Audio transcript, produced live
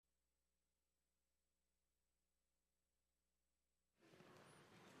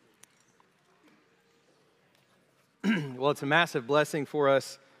Well, it's a massive blessing for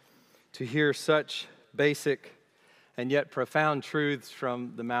us to hear such basic and yet profound truths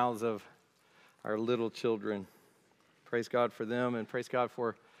from the mouths of our little children. Praise God for them, and praise God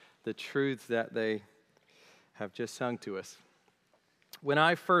for the truths that they have just sung to us. When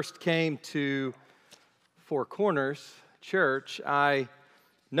I first came to Four Corners Church, I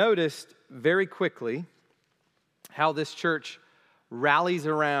noticed very quickly how this church rallies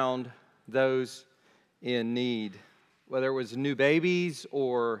around those in need, whether it was new babies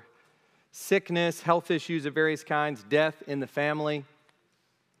or sickness, health issues of various kinds, death in the family,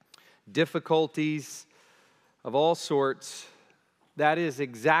 difficulties of all sorts. That is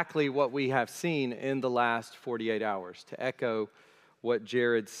exactly what we have seen in the last 48 hours, to echo what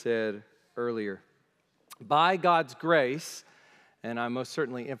Jared said earlier. By God's grace, and I most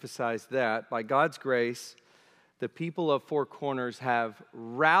certainly emphasize that, by God's grace, the people of Four Corners have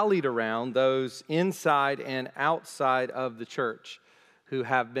rallied around those inside and outside of the church who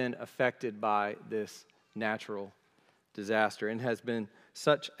have been affected by this natural disaster, and has been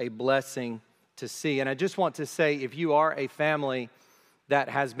such a blessing to see. And I just want to say, if you are a family that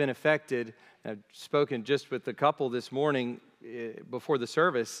has been affected, I've spoken just with a couple this morning before the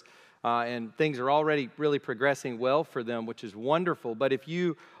service, and things are already really progressing well for them, which is wonderful. But if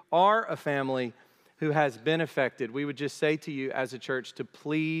you are a family who has been affected, we would just say to you as a church to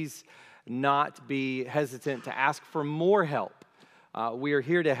please not be hesitant to ask for more help. We are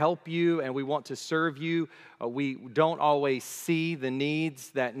here to help you, and we want to serve you. We don't always see the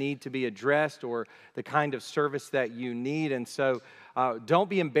needs that need to be addressed or the kind of service that you need. And so don't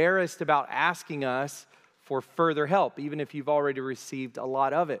be embarrassed about asking us for further help, even if you've already received a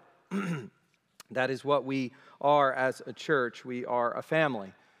lot of it. That is what we are as a church. We are a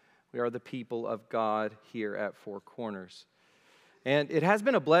family. We are the people of God here at Four Corners. And it has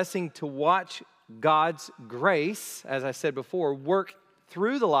been a blessing to watch God's grace, as I said before, work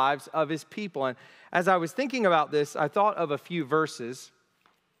through the lives of His people. And as I was thinking about this, I thought of a few verses.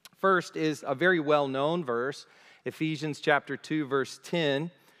 First is a very well-known verse, Ephesians chapter 2, verse 10.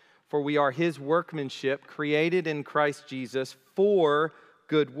 For we are His workmanship, created in Christ Jesus for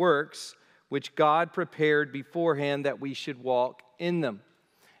good works, which God prepared beforehand that we should walk in them.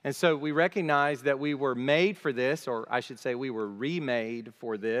 And so we recognize that we were made for this, or I should say we were remade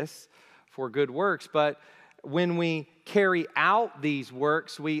for this, for good works. But when we carry out these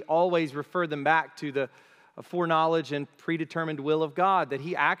works, we always refer them back to the foreknowledge and predetermined will of God, that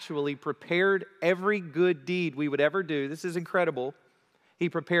He actually prepared every good deed we would ever do. This is incredible. He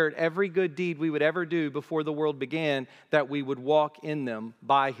prepared every good deed we would ever do before the world began, that we would walk in them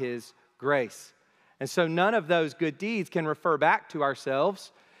by His grace. And so none of those good deeds can refer back to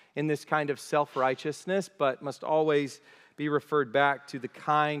ourselves in this kind of self-righteousness, but must always be referred back to the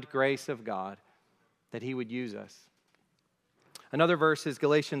kind grace of God, that He would use us. Another verse is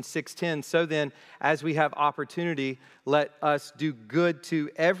Galatians 6:10. So then, as we have opportunity, let us do good to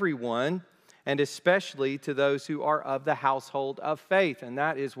everyone, and especially to those who are of the household of faith. And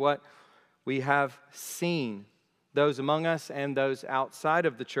that is what we have seen. Those among us and those outside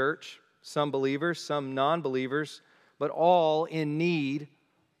of the church, some believers, some non-believers, but all in need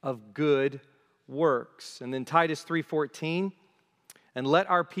of good works. And then Titus 3:14, and let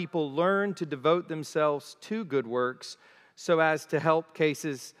our people learn to devote themselves to good works so as to help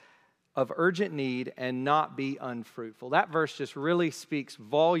cases of urgent need and not be unfruitful. That verse just really speaks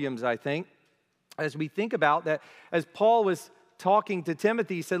volumes, I think, as we think about that. As Paul was talking to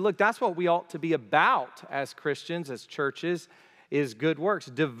Timothy, he said, look, that's what we ought to be about as Christians, as churches, is good works,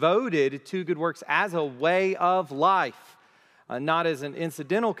 devoted to good works as a way of life. Not as an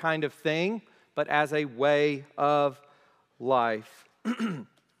incidental kind of thing, but as a way of life. And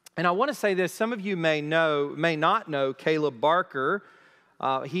I want to say this, some of you may not know Caleb Barker.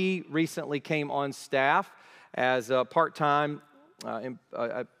 He recently came on staff as a part-time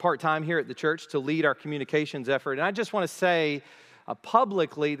here at the church to lead our communications effort. And I just want to say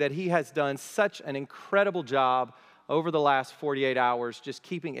publicly that he has done such an incredible job over the last 48 hours, just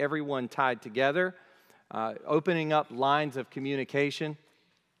keeping everyone tied together, opening up lines of communication.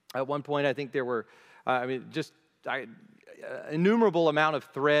 At one point, I think there were, innumerable amount of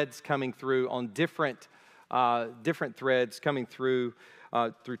threads coming through on different threads coming through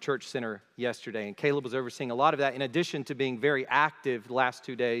Church Center yesterday. And Caleb was overseeing a lot of that, in addition to being very active the last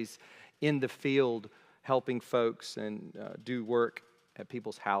 2 days in the field, helping folks and do work at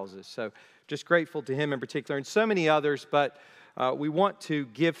people's houses. So just grateful to him in particular, and so many others, but we want to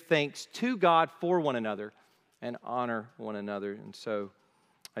give thanks to God for one another and honor one another, and so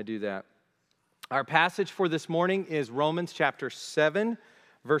I do that. Our passage for this morning is Romans chapter 7,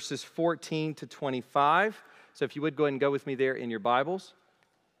 verses 14 to 25. So if you would go ahead and go with me there in your Bibles.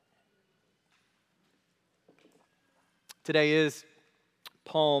 Today is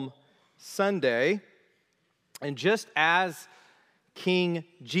Palm Sunday, and just as King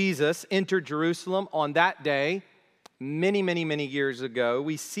Jesus entered Jerusalem on that day, many years ago,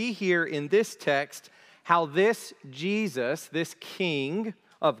 we see here in this text how this Jesus, this King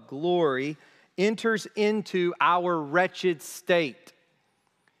of glory, enters into our wretched state.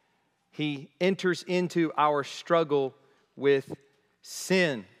 He enters into our struggle with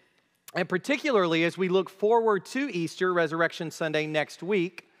sin. And particularly as we look forward to Easter, Resurrection Sunday next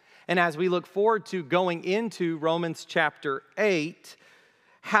week, and as we look forward to going into Romans chapter 8,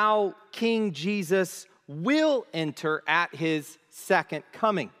 how King Jesus will enter at his second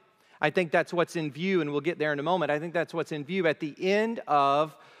coming. I think that's what's in view, and we'll get there in a moment. I think that's what's in view at the end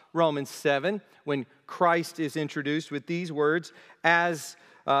of Romans 7, when Christ is introduced with these words, as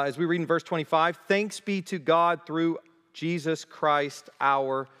we read in verse 25, "Thanks be to God through Jesus Christ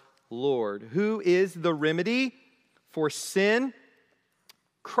our Lord." Who is the remedy for sin?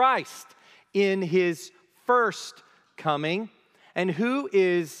 Christ in his first coming. And who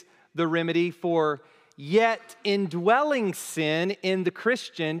is the remedy for yet indwelling sin in the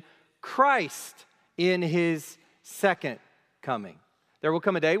Christian? Christ in his second coming. There will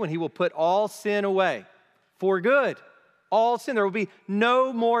come a day when he will put all sin away for good. All sin. There will be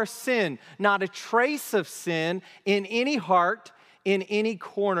no more sin, not a trace of sin in any heart, in any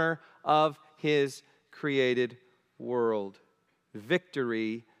corner of his created world.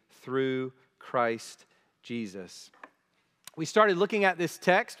 Victory through Christ Jesus. We started looking at this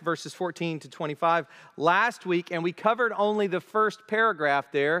text, verses 14 to 25, last week, and we covered only the first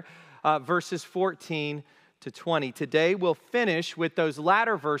paragraph there, verses 14 to 20. Today we'll finish with those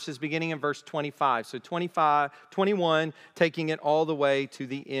latter verses beginning in verse 25. So 21, taking it all the way to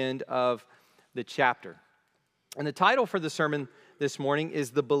the end of the chapter. And the title for the sermon this morning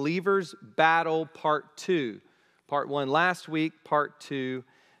is The Believer's Battle, Part 2. Part 1 last week, Part 2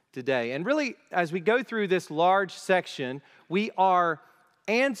 today. And really, as we go through this large section, we are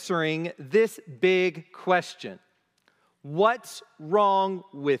answering this big question. What's wrong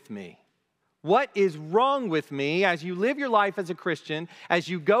with me? What is wrong with me as you live your life as a Christian, as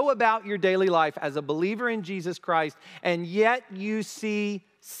you go about your daily life as a believer in Jesus Christ, and yet you see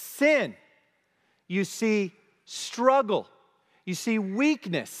sin, you see struggle, you see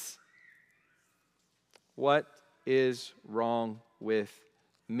weakness? What is wrong with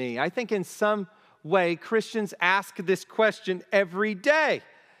me? I think in some way Christians ask this question every day.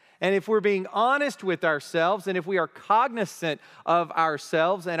 And if we're being honest with ourselves, and if we are cognizant of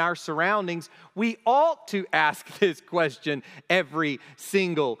ourselves and our surroundings, we ought to ask this question every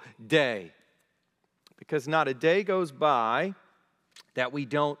single day. Because not a day goes by that we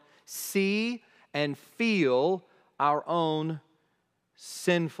don't see and feel our own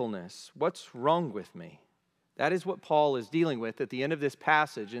sinfulness. What's wrong with me? That is what Paul is dealing with at the end of this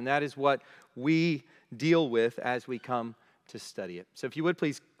passage, and that is what we deal with as we come to study it. So if you would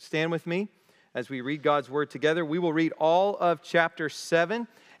please stand with me as we read God's Word together. We will read all of chapter 7,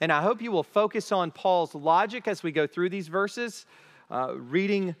 and I hope you will focus on Paul's logic as we go through these verses.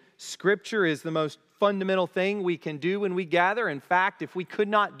 Reading Scripture is the most fundamental thing we can do when we gather. In fact, if we could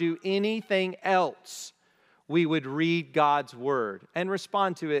not do anything else, we would read God's Word and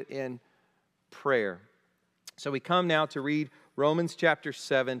respond to it in prayer. So we come now to read Romans chapter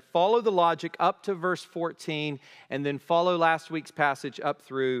 7, follow the logic up to verse 14, and then follow last week's passage up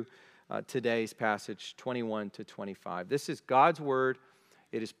through today's passage, 21 to 25. This is God's Word.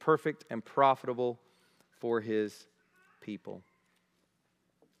 It is perfect and profitable for His people.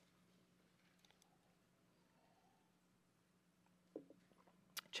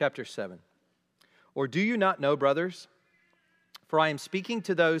 Chapter 7. Or do you not know, brothers? For I am speaking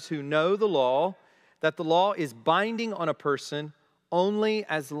to those who know the law, that the law is binding on a person only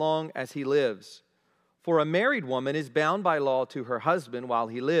as long as he lives. For a married woman is bound by law to her husband while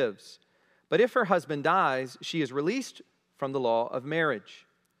he lives. But if her husband dies, she is released from the law of marriage.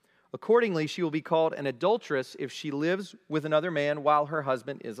 Accordingly, she will be called an adulteress if she lives with another man while her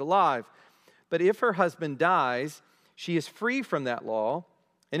husband is alive. But if her husband dies, she is free from that law,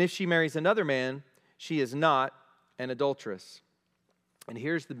 and if she marries another man, she is not an adulteress. And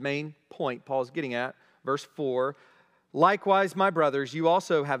here's the main point Paul's getting at, verse 4. Likewise, my brothers, you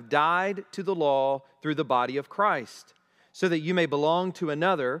also have died to the law through the body of Christ, so that you may belong to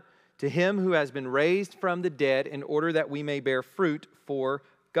another, to him who has been raised from the dead, in order that we may bear fruit for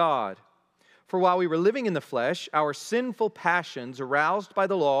God. For while we were living in the flesh, our sinful passions, aroused by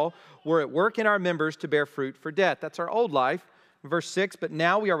the law, were at work in our members to bear fruit for death. That's our old life. Verse 6, but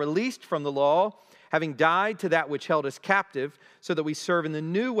now we are released from the law, having died to that which held us captive, so that we serve in the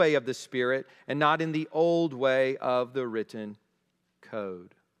new way of the Spirit and not in the old way of the written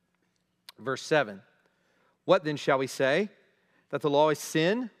code. Verse 7, what then shall we say? That the law is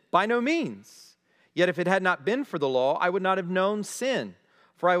sin? By no means. Yet if it had not been for the law, I would not have known sin.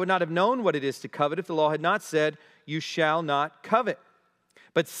 For I would not have known what it is to covet if the law had not said, you shall not covet.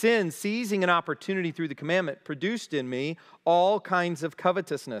 But sin, seizing an opportunity through the commandment, produced in me all kinds of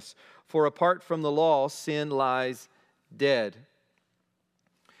covetousness. For apart from the law, sin lies dead.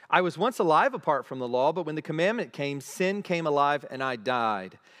 I was once alive apart from the law, but when the commandment came, sin came alive and I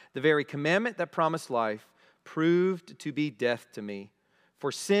died. The very commandment that promised life proved to be death to me.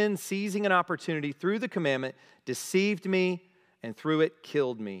 For sin, seizing an opportunity through the commandment, deceived me and through it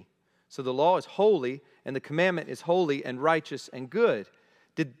killed me. So the law is holy and the commandment is holy and righteous and good.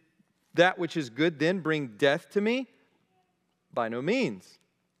 Did that which is good then bring death to me? By no means.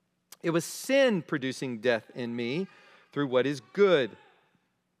 It was sin producing death in me through what is good,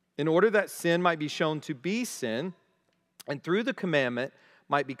 in order that sin might be shown to be sin, and through the commandment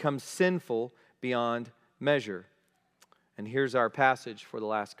might become sinful beyond measure. And here's our passage for the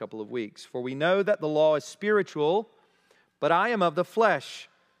last couple of weeks. For we know that the law is spiritual, but I am of the flesh,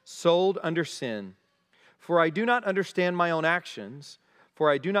 sold under sin. For I do not understand my own actions,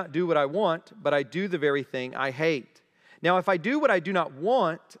 for I do not do what I want, but I do the very thing I hate. Now if I do what I do not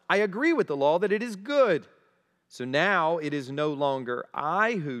want, I agree with the law that it is good. So now it is no longer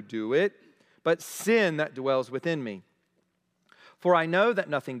I who do it, but sin that dwells within me. For I know that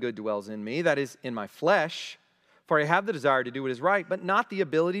nothing good dwells in me, that is, in my flesh. For I have the desire to do what is right, but not the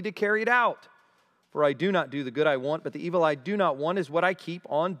ability to carry it out. For I do not do the good I want, but the evil I do not want is what I keep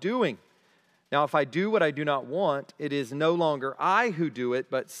on doing. Now if I do what I do not want, it is no longer I who do it,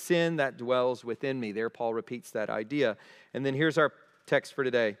 but sin that dwells within me. There Paul repeats that idea. And then here's our text for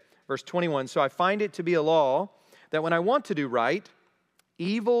today. Verse 21, so I find it to be a law that when I want to do right,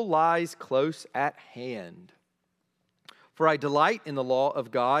 evil lies close at hand. For I delight in the law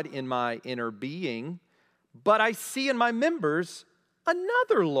of God in my inner being, but I see in my members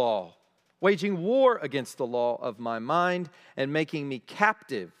another law, waging war against the law of my mind and making me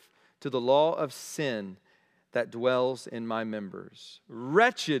captive to the law of sin that dwells in my members.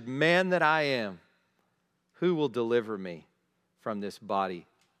 Wretched man that I am, who will deliver me from this body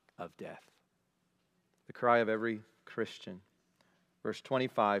of death? The cry of every Christian. Verse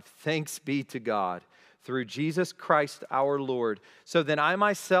 25, thanks be to God through Jesus Christ our Lord. So then I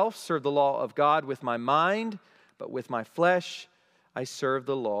myself serve the law of God with my mind, but with my flesh I serve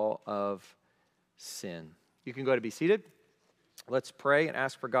the law of sin. You can go to be seated. Let's pray and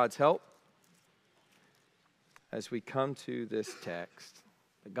ask for God's help as we come to this text.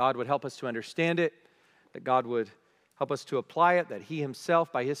 That God would help us to understand it, that God would help us to apply it, that He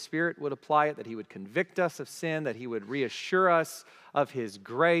Himself, by His Spirit, would apply it, that He would convict us of sin, that He would reassure us of His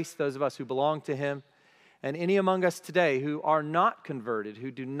grace, those of us who belong to Him. And any among us today who are not converted,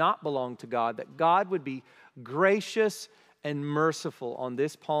 who do not belong to God, that God would be gracious and merciful on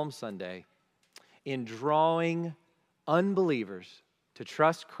this Palm Sunday in drawing unbelievers to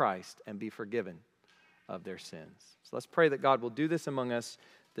trust Christ and be forgiven of their sins. So let's pray that God will do this among us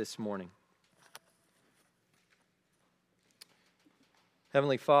this morning.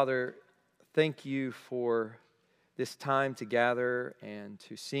 Heavenly Father, thank you for this time to gather and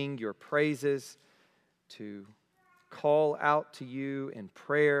to sing your praises, to call out to you in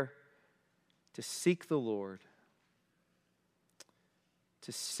prayer, to seek the Lord,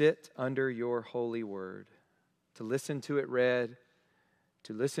 to sit under your holy word, to listen to it read,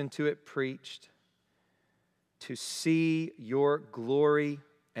 to listen to it preached, to see your glory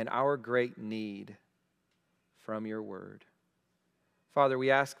and our great need from your word. Father,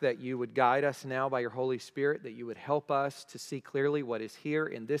 we ask that you would guide us now by your Holy Spirit, that you would help us to see clearly what is here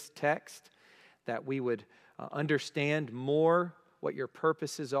in this text, that we would understand more what your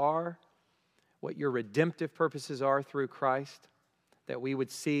purposes are, what your redemptive purposes are through Christ, that we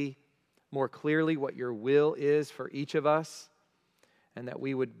would see more clearly what your will is for each of us, and that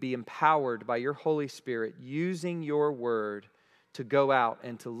we would be empowered by your Holy Spirit using your word to go out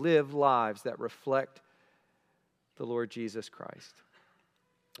and to live lives that reflect the Lord Jesus Christ.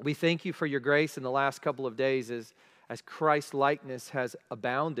 We thank you for your grace in the last couple of days as Christ's likeness has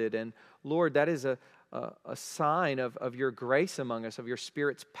abounded. And Lord, that is a sign of your grace among us, of your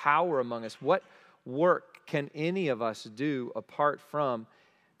Spirit's power among us. What work can any of us do apart from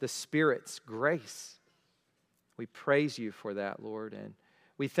the Spirit's grace? We praise you for that, Lord. And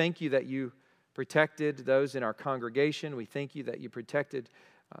we thank you that you protected those in our congregation. We thank you that you protected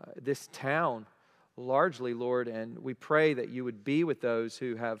this town largely, Lord, and we pray that you would be with those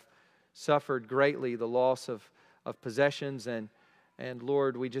who have suffered greatly the loss of possessions. And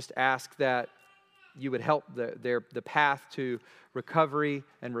Lord, we just ask that you would help the path to recovery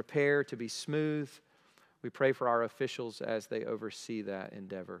and repair to be smooth. We pray for our officials as they oversee that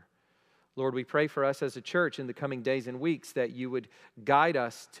endeavor. Lord, we pray for us as a church in the coming days and weeks that you would guide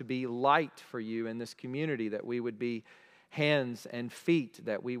us to be light for you in this community, that we would be hands and feet,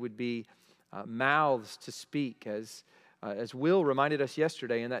 that we would be mouths to speak, as Will reminded us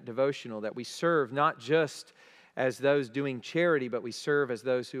yesterday in that devotional, that we serve not just as those doing charity, but we serve as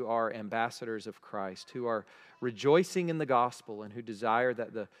those who are ambassadors of Christ, who are rejoicing in the gospel and who desire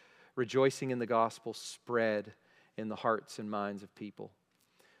that the rejoicing in the gospel spread in the hearts and minds of people.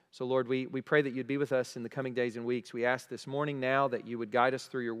 So Lord, we pray that you'd be with us in the coming days and weeks. We ask this morning now that you would guide us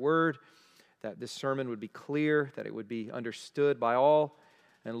through your word, that this sermon would be clear, that it would be understood by all,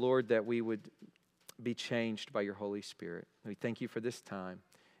 and Lord, that we would be changed by your Holy Spirit. We thank you for this time.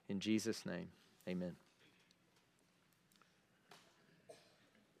 In Jesus' name, amen.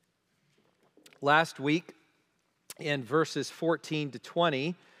 Last week, in verses 14 to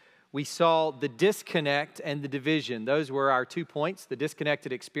 20, we saw the disconnect and the division. Those were our 2 points, the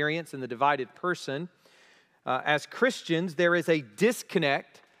disconnected experience and the divided person. As Christians, there is a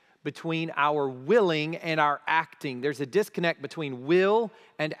disconnect between our willing and our acting. There's a disconnect between will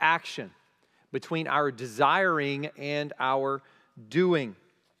and action, between our desiring and our doing.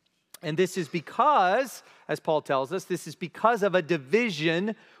 And this is because, as Paul tells us, this is because of a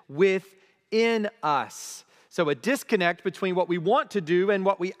division within us. So a disconnect between what we want to do and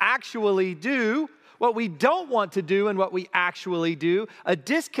what we actually do, what we don't want to do and what we actually do, a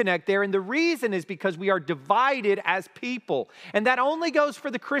disconnect there. And the reason is because we are divided as people. And that only goes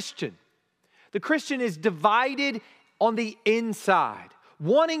for the Christian. The Christian is divided on the inside,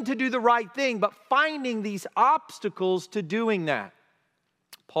 wanting to do the right thing, but finding these obstacles to doing that.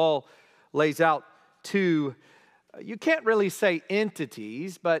 Paul lays out two, you can't really say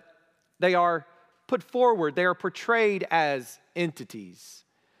entities, but they are put forward, they are portrayed as entities.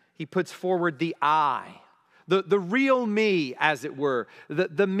 He puts forward the I, the real me, as it were,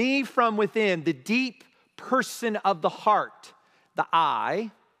 the me from within, the deep person of the heart, the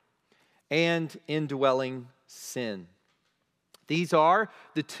I, and indwelling sin. These are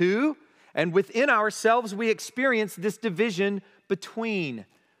the two, and within ourselves we experience this division between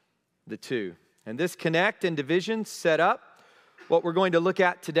the two. And this connect and division set up what we're going to look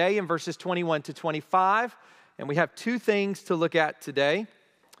at today in verses 21 to 25. And we have two things to look at today.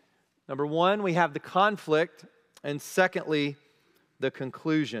 Number one, we have the conflict, and secondly, the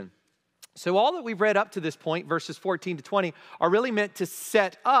conclusion. So all that we've read up to this point, verses 14 to 20, are really meant to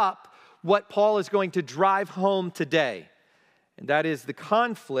set up what Paul is going to drive home today. And that is the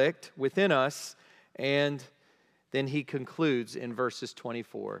conflict within us, and then he concludes in verses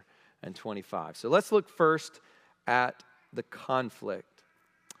 24 and 25. So let's look first at the conflict.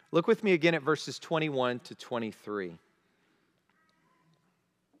 Look with me again at verses 21 to 23.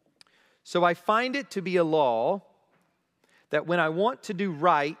 So I find it to be a law that when I want to do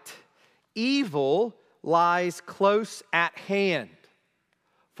right, evil lies close at hand.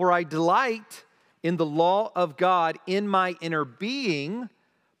 For I delight in the law of God in my inner being,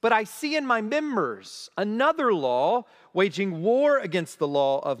 but I see in my members another law waging war against the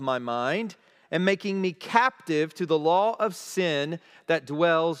law of my mind and making me captive to the law of sin that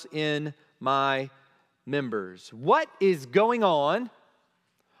dwells in my members. What is going on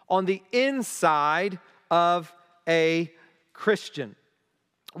the inside of a Christian?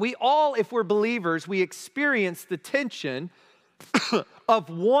 We all, if we're believers, we experience the tension of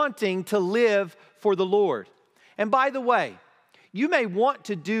wanting to live for the Lord. And by the way, you may want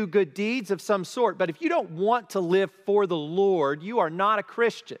to do good deeds of some sort, but if you don't want to live for the Lord, you are not a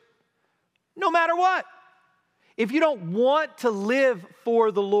Christian. No matter what. If you don't want to live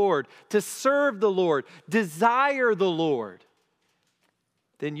for the Lord, to serve the Lord, desire the Lord,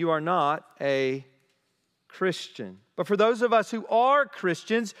 then you are not a Christian. But for those of us who are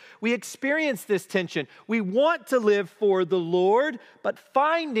Christians, we experience this tension. We want to live for the Lord, but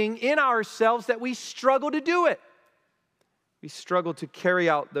finding in ourselves that we struggle to do it. We struggle to carry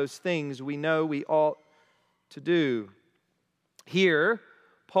out those things we know we ought to do. Here,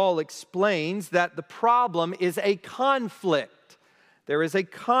 Paul explains that the problem is a conflict. There is a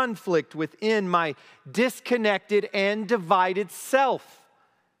conflict within my disconnected and divided self.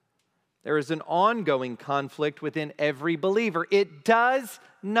 There is an ongoing conflict within every believer. It does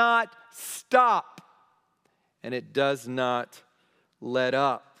not stop, and it does not let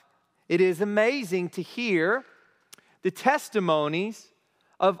up. It is amazing to hear the testimonies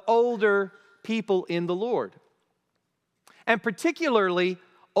of older people in the Lord, and particularly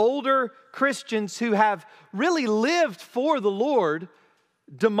older Christians who have really lived for the Lord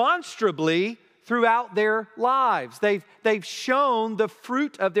demonstrably throughout their lives. They've shown the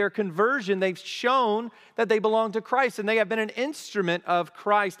fruit of their conversion. They've shown that they belong to Christ, and they have been an instrument of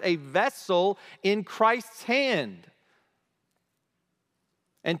Christ, a vessel in Christ's hand.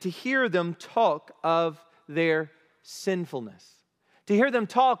 And to hear them talk of their sinfulness, to hear them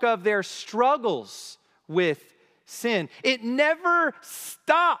talk of their struggles with sin, it never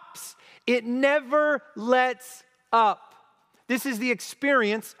stops. It never lets up. This is the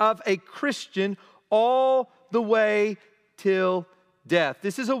experience of a Christian all the way till death.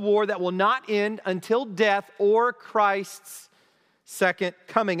 This is a war that will not end until death or Christ's second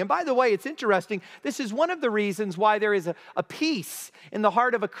coming. And by the way, it's interesting. This is one of the reasons why there is a peace in the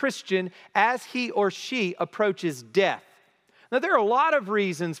heart of a Christian as he or she approaches death. Now, there are a lot of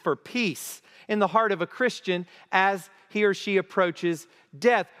reasons for peace in the heart of a Christian as he or she approaches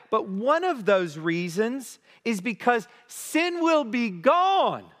death. But one of those reasons is because sin will be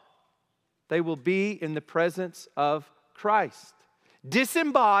gone. They will be in the presence of Christ.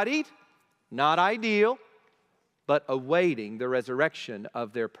 Disembodied, not ideal, but awaiting the resurrection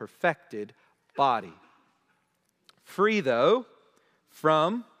of their perfected body. Free, though,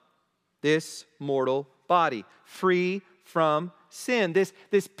 from this mortal body. Free from sin. This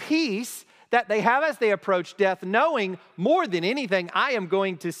peace that they have as they approach death, knowing more than anything, I am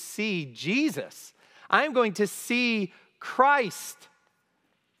going to see Jesus. I am going to see Christ,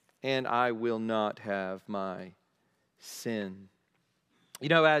 and I will not have my sin. You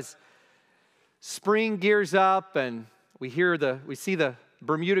know, as spring gears up and we see the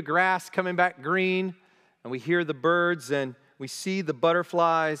Bermuda grass coming back green, and we hear the birds and we see the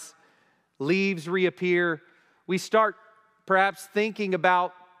butterflies, leaves reappear, we start perhaps thinking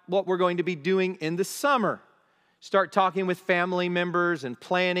about what we're going to be doing in the summer. Start talking with family members and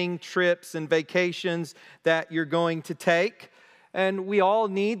planning trips and vacations that you're going to take. And we all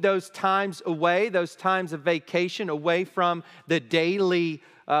need those times away, those times of vacation away from the daily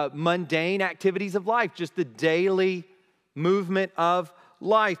mundane activities of life, just the daily movement of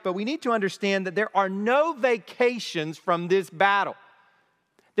life. But we need to understand that there are no vacations from this battle.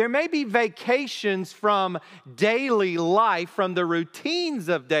 There may be vacations from daily life, from the routines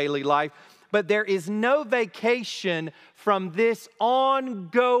of daily life, but there is no vacation from this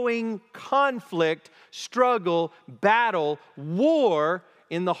ongoing conflict, struggle, battle, war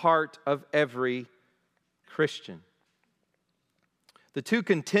in the heart of every Christian. The two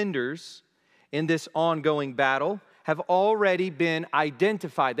contenders in this ongoing battle have already been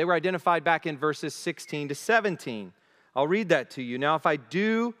identified. They were identified back in verses 16 to 17. I'll read that to you. Now, if I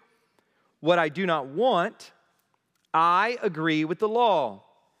do what I do not want, I agree with the law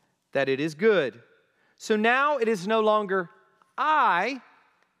that it is good. So now it is no longer I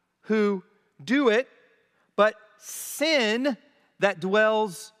who do it, but sin that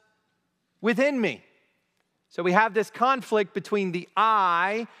dwells within me. So we have this conflict between the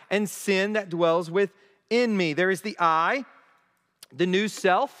I and sin that dwells within me. There is the I, the new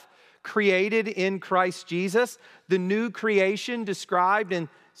self, created in Christ Jesus, the new creation described in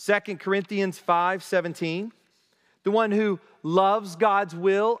 2 Corinthians 5:17, the one who loves God's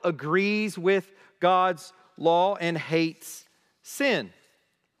will, agrees with God's law, and hates sin.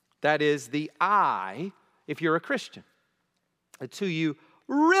 That is the I, if you're a Christian. That's who you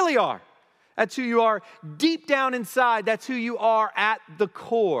really are. That's who you are deep down inside. That's who you are at the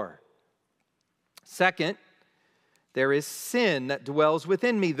core. Second, there is sin that dwells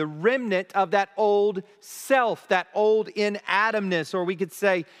within me, the remnant of that old self, that old in Adamness, or we could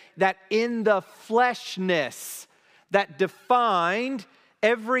say that in the fleshness that defined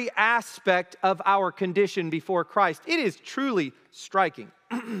every aspect of our condition before Christ. It is truly striking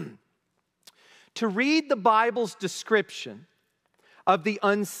to read the Bible's description of the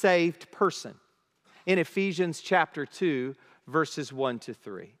unsaved person in Ephesians chapter 2, verses 1 to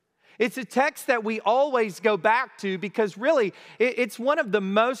 3. It's a text that we always go back to because really it's one of the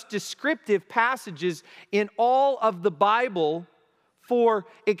most descriptive passages in all of the Bible for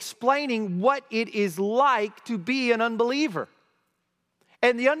explaining what it is like to be an unbeliever.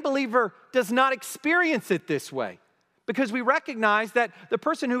 And the unbeliever does not experience it this way because we recognize that the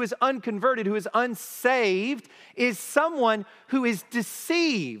person who is unconverted, who is unsaved, is someone who is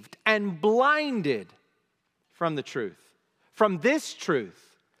deceived and blinded from the truth, from this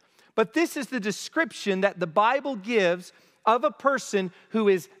truth. But this is the description that the Bible gives of a person who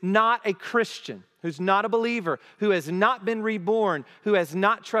is not a Christian, who's not a believer, who has not been reborn, who has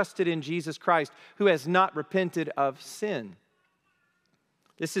not trusted in Jesus Christ, who has not repented of sin.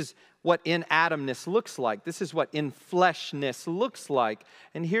 This is what in Adamness looks like. This is what in fleshness looks like.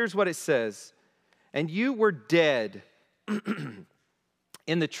 And here's what it says. And you were dead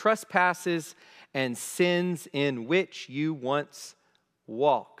in the trespasses and sins in which you once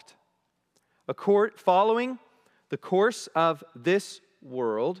walked, following the course of this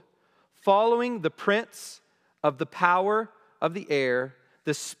world, following the prince of the power of the air,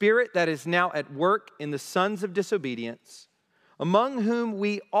 the spirit that is now at work in the sons of disobedience, among whom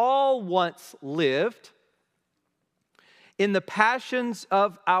we all once lived in the passions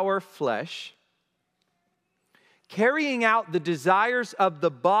of our flesh, carrying out the desires of the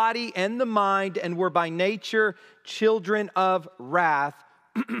body and the mind, and were by nature children of wrath,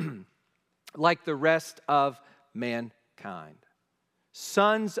 like the rest of mankind.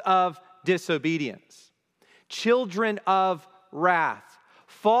 Sons of disobedience, children of wrath,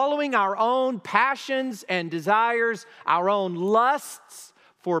 following our own passions and desires, our own lusts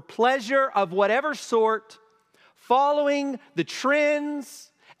for pleasure of whatever sort, following the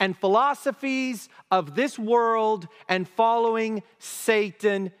trends and philosophies of this world, and following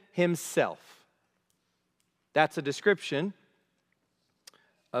Satan himself. That's a description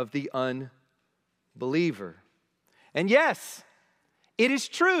of the unbeliever. And yes, it is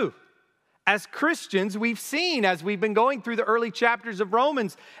true. As Christians, we've seen, as we've been going through the early chapters of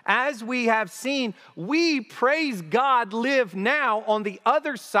Romans, as we have seen, we, praise God, live now on the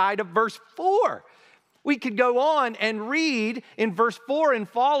other side of verse 4. We could go on and read in verse 4 and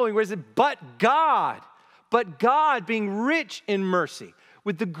following where it says, but God being rich in mercy,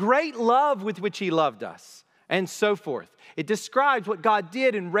 with the great love with which he loved us, and so forth. It describes what God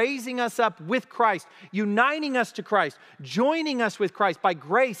did in raising us up with Christ, uniting us to Christ, joining us with Christ by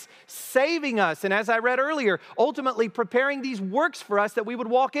grace, saving us, and as I read earlier, ultimately preparing these works for us that we would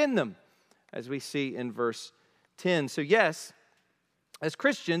walk in them, as we see in verse 10. So yes, as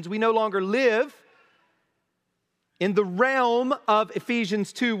Christians, we no longer live in the realm of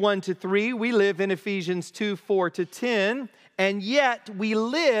Ephesians 2, 1-3, we live in Ephesians 2, 4-10, and yet we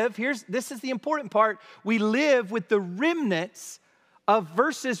live, this is the important part, we live with the remnants of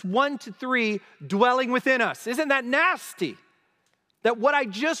verses 1-3 dwelling within us. Isn't that nasty? That what I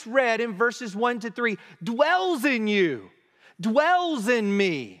just read in verses 1-3 dwells in you, dwells in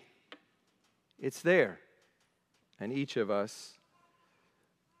me. It's there, and each of us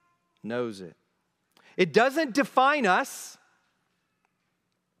knows it. It doesn't define us.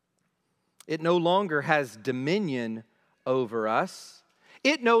 It no longer has dominion over us.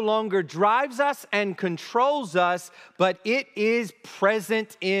 It no longer drives us and controls us, but it is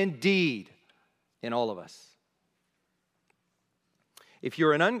present indeed in all of us. If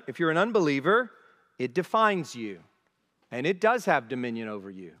you're an unbeliever, it defines you, and it does have dominion over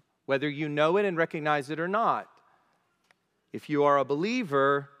you, whether you know it and recognize it or not. If you are a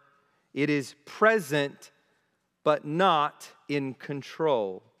believer, it is present, but not in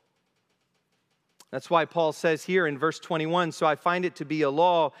control. That's why Paul says here in verse 21, so I find it to be a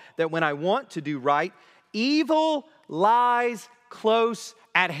law that when I want to do right, evil lies close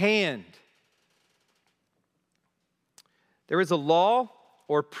at hand. There is a law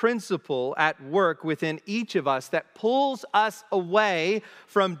or principle at work within each of us that pulls us away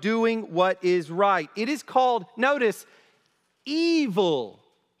from doing what is right. It is called, notice, evil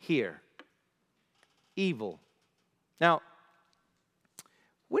here. Evil. Now,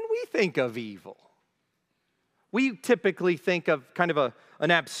 when we think of evil, we typically think of kind of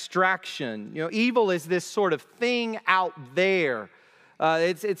an abstraction. You know, evil is this sort of thing out there.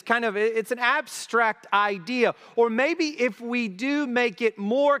 It's an abstract idea. Or maybe if we do make it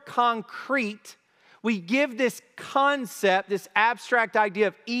more concrete, we give this concept, this abstract idea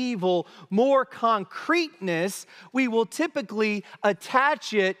of evil, more concreteness, we will typically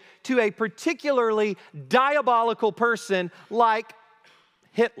attach it to a particularly diabolical person like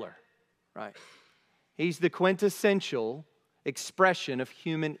Hitler, right? He's the quintessential expression of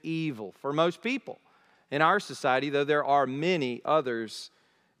human evil for most people in our society, though there are many others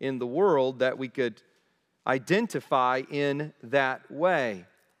in the world that we could identify in that way.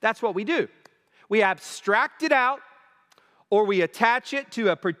 That's what we do. We abstract it out, or we attach it to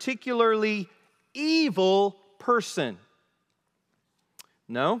a particularly evil person.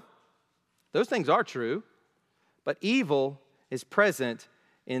 No, those things are true, but evil is present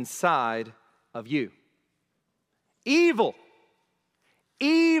inside of you. Evil.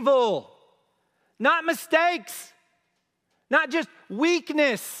 Evil. Not mistakes. Not just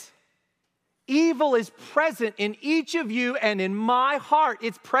weakness. Evil is present in each of you and in my heart.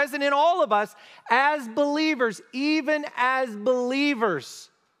 It's present in all of us as believers, even as believers.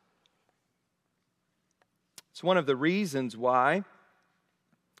 It's one of the reasons why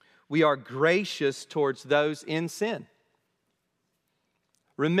we are gracious towards those in sin.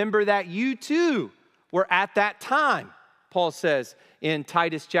 Remember that you too were at that time, Paul says in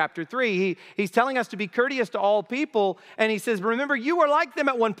Titus chapter 3. He's telling us to be courteous to all people, and he says, remember, you were like them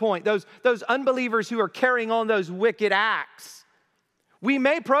at one point, those unbelievers who are carrying on those wicked acts. We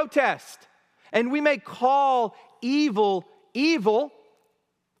may protest, and we may call evil, evil,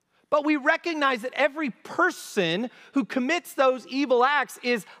 but we recognize that every person who commits those evil acts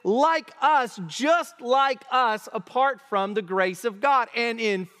is like us, just like us, apart from the grace of God. And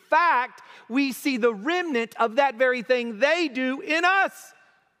in fact, we see the remnant of that very thing they do in us.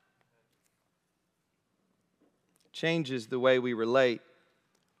 Changes the way we relate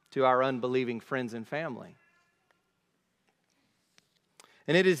to our unbelieving friends and family.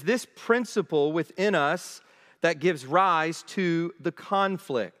 And it is this principle within us that gives rise to the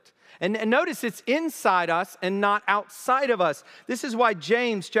conflict. And notice it's inside us and not outside of us. This is why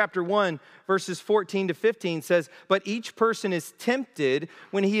James chapter 1, verses 14 to 15 says, but each person is tempted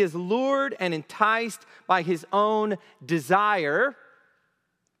when he is lured and enticed by his own desire.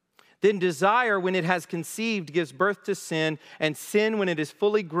 Then desire, when it has conceived, gives birth to sin, and sin, when it is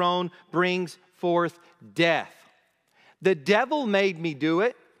fully grown, brings forth death. The devil made me do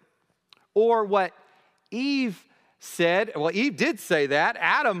it, or what Eve said, well, Eve did say that.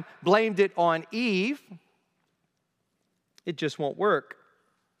 Adam blamed it on Eve. It just won't work.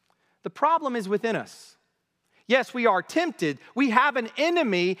 The problem is within us. Yes, we are tempted. We have an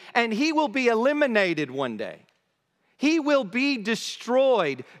enemy, and he will be eliminated one day. He will be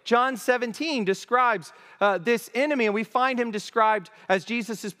destroyed. John 17 describes this enemy, and we find him described as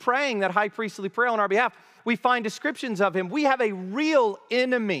Jesus is praying that high priestly prayer on our behalf. We find descriptions of him. We have a real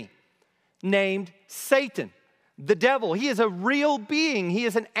enemy named Satan. The devil, he is a real being. He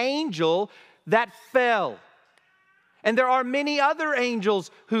is an angel that fell. And there are many other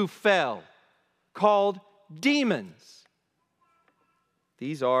angels who fell, called demons.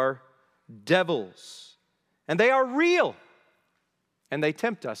 These are devils. And they are real. And they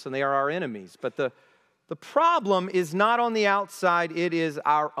tempt us, and they are our enemies. But the problem is not on the outside. It is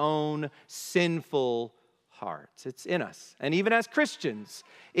our own sinful hearts. It's in us. And even as Christians,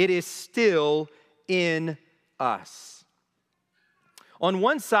 it is still in us. On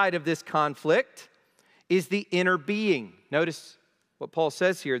one side of this conflict is the inner being. Notice what Paul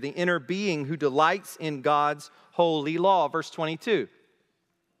says here, the inner being who delights in God's holy law. Verse 22.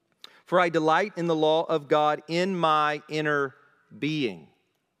 For I delight in the law of God in my inner being.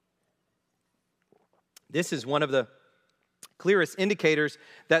 This is one of the clearest indicators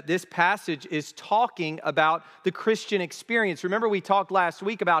that this passage is talking about the Christian experience. Remember, we talked last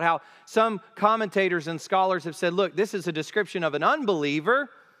week about how some commentators and scholars have said, look, this is a description of an unbeliever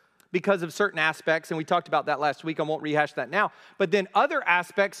because of certain aspects, and we talked about that last week. I won't rehash that now. But then other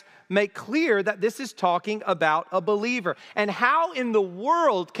aspects make clear that this is talking about a believer. And how in the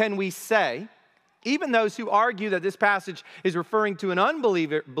world can we say, even those who argue that this passage is referring to an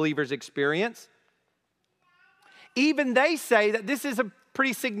unbeliever's experience, even they say that this is a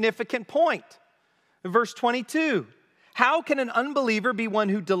pretty significant point. Verse 22, how can an unbeliever be one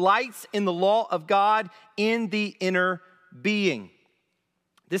who delights in the law of God in the inner being?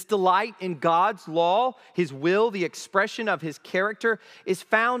 This delight in God's law, His will, the expression of His character, is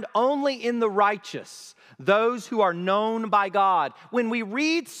found only in the righteous, those who are known by God. When we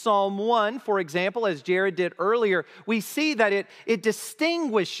read Psalm 1, for example, as Jared did earlier, we see that it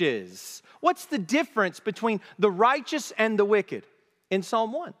distinguishes. What's the difference between the righteous and the wicked in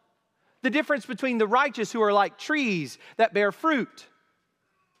Psalm 1? The difference between the righteous who are like trees that bear fruit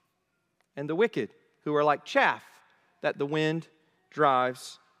and the wicked who are like chaff that the wind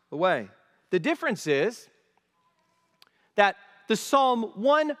drives away. The difference is that the Psalm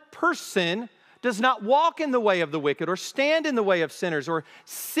 1 person does not walk in the way of the wicked or stand in the way of sinners or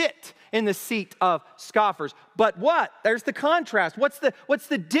sit in the seat of scoffers. But what? There's the contrast. What's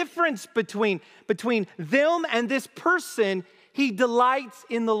the difference between them and this person? He delights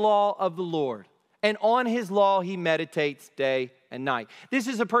in the law of the Lord, and on His law he meditates day and night. This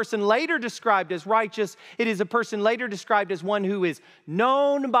is a person later described as righteous. It is a person later described as one who is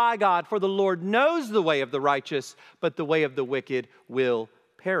known by God, for the Lord knows the way of the righteous, but the way of the wicked will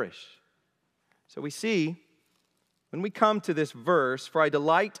perish. So we see, when we come to this verse, for I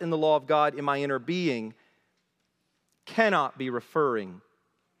delight in the law of God in my inner being, cannot be referring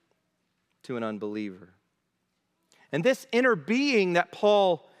to an unbeliever. And this inner being that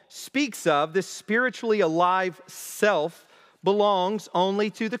Paul speaks of, this spiritually alive self, belongs only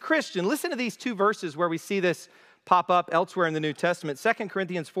to the Christian. Listen to these two verses where we see this pop up elsewhere in the New Testament. 2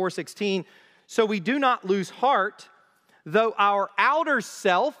 Corinthians 4:16, so we do not lose heart, though our outer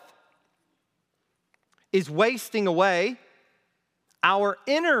self is wasting away, our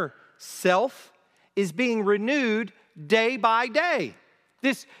inner self is being renewed day by day.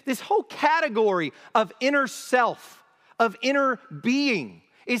 This whole category of inner self, of inner being,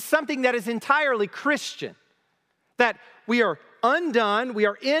 is something that is entirely Christian. That we are undone, we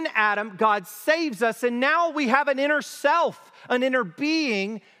are in Adam, God saves us, and now we have an inner self, an inner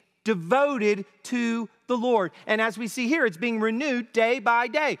being devoted to the Lord. And as we see here, it's being renewed day by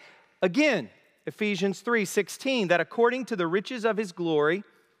day. Again, Ephesians 3:16, that according to the riches of his glory,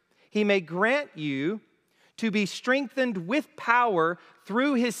 he may grant you to be strengthened with power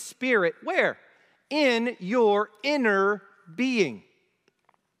through his Spirit. Where? In your inner being.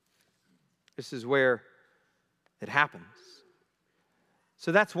 This is where it happens.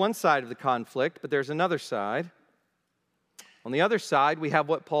 So that's one side of the conflict, but there's another side. On the other side, we have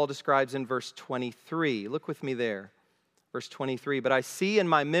what Paul describes in verse 23. Look with me there. Verse 23, but I see in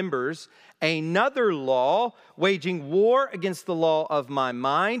my members another law, waging war against the law of my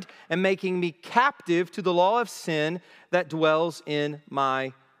mind and making me captive to the law of sin that dwells in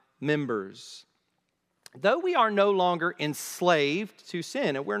my members. Though we are no longer enslaved to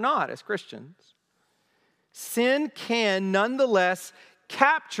sin, and we're not as Christians, sin can nonetheless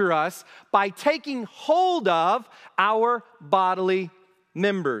capture us by taking hold of our bodily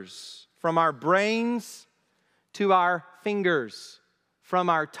members, from our brains to our fingers, from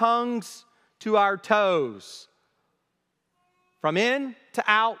our tongues to our toes, from in to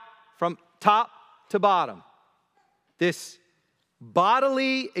out, from top to bottom. This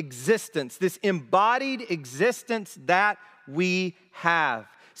bodily existence, this embodied existence that we have.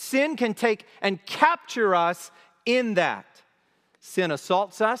 Sin can take and capture us in that. Sin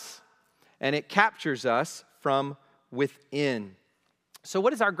assaults us, and it captures us from within. So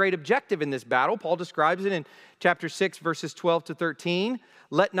what is our great objective in this battle? Paul describes it in chapter 6, verses 12 to 13.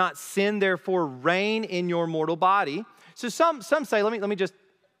 Let not sin, therefore, reign in your mortal body. So some say, let me just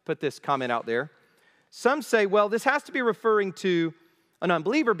put this comment out there. Some say, well, this has to be referring to an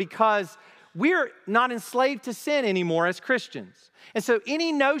unbeliever because we're not enslaved to sin anymore as Christians. And so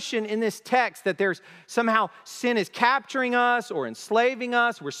any notion in this text that there's somehow sin is capturing us or enslaving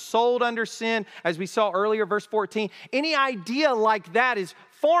us, we're sold under sin, as we saw earlier, verse 14, any idea like that is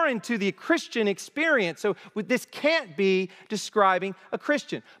foreign to the Christian experience. So this can't be describing a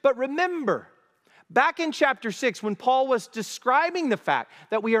Christian. But remember, back in chapter 6, when Paul was describing the fact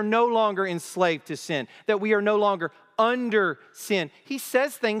that we are no longer enslaved to sin, that we are no longer under sin, he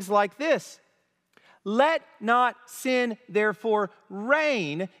says things like this. Let not sin, therefore,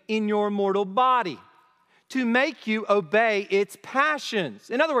 reign in your mortal body to make you obey its passions.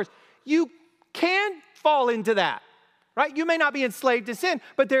 In other words, you can fall into that, right? You may not be enslaved to sin,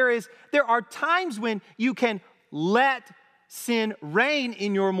 but there are times when you can let sin reign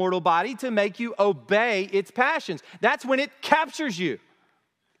in your mortal body to make you obey its passions. That's when it captures you.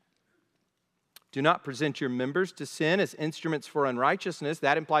 Do not present your members to sin as instruments for unrighteousness.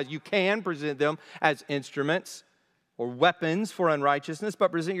 That implies you can present them as instruments or weapons for unrighteousness,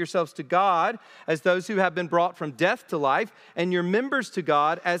 but present yourselves to God as those who have been brought from death to life, and your members to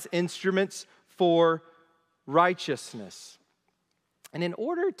God as instruments for righteousness. And in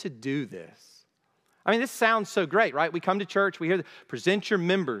order to do this, I mean, this sounds so great, right? We come to church, we hear, present your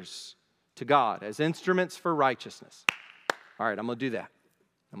members to God as instruments for righteousness. All right, I'm going to do that.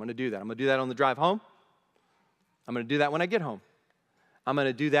 I'm going to do that. I'm going to do that on the drive home. I'm going to do that when I get home. I'm going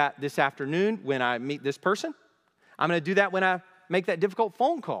to do that this afternoon when I meet this person. I'm going to do that when I make that difficult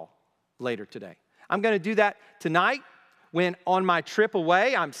phone call later today. I'm going to do that tonight when on my trip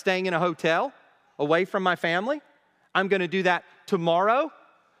away, I'm staying in a hotel away from my family. I'm going to do that tomorrow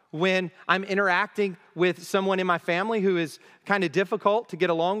when I'm interacting with someone in my family who is kind of difficult to get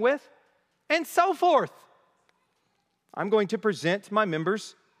along with, and so forth. I'm going to present my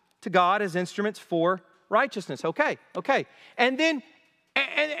members to God as instruments for righteousness. Okay. And then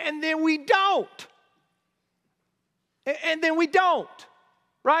we don't. And then we don't,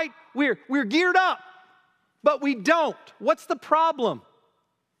 right? We're geared up, but we don't. What's the problem?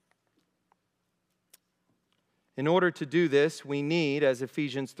 In order to do this, we need, as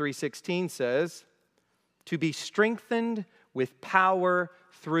Ephesians 3:16 says, to be strengthened with power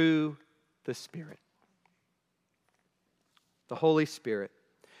through the Spirit. The Holy Spirit.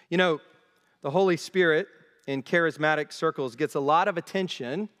 You know, the Holy Spirit in charismatic circles gets a lot of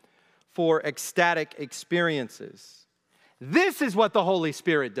attention for ecstatic experiences. This is what the Holy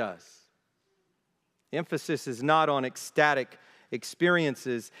Spirit does. The emphasis is not on ecstatic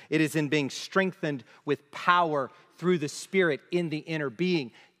experiences. It is in being strengthened with power through the Spirit in the inner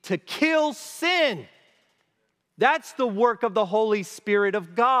being to kill sin. That's the work of the Holy Spirit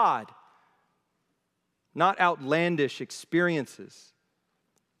of God. not outlandish experiences.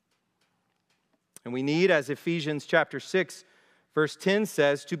 And we need, as Ephesians chapter 6, verse 10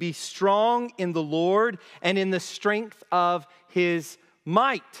 says, to be strong in the Lord and in the strength of His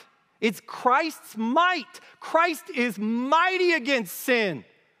might. It's Christ's might. Christ is mighty against sin.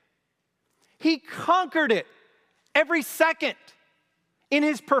 He conquered it every second in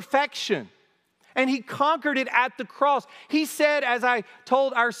His perfection. And He conquered it at the cross. He said, as I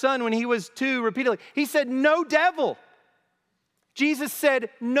told our son when he was 2 repeatedly, He said, no devil. Jesus said,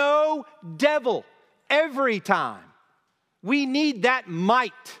 no devil, every time. We need that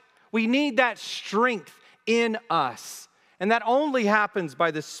might. We need that strength in us. And that only happens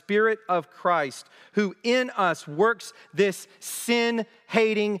by the Spirit of Christ, who in us works this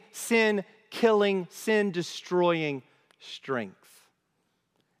sin-hating, sin-killing, sin-destroying strength.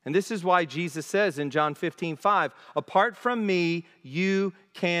 And this is why Jesus says in John 15:5, apart from me, you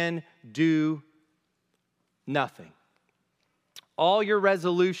can do nothing. All your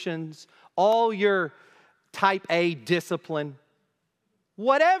resolutions, all your type A discipline,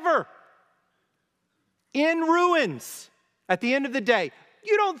 whatever, in ruins at the end of the day.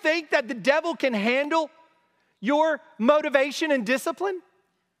 You don't think that the devil can handle your motivation and discipline?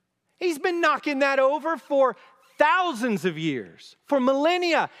 He's been knocking that over for thousands of years. For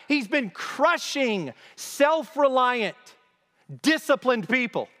millennia, he's been crushing self-reliant, disciplined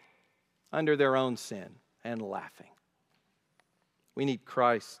people under their own sin and laughing. We need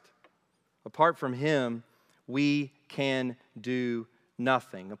Christ. Apart from Him, we can do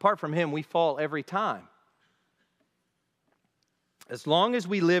nothing. Apart from Him, we fall every time. As long as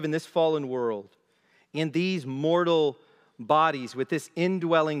we live in this fallen world, in these mortal bodies, with this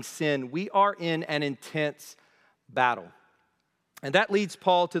indwelling sin, we are in an intense battle. And that leads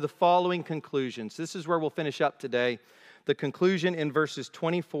Paul to the following conclusions. This is where we'll finish up today. The conclusion in verses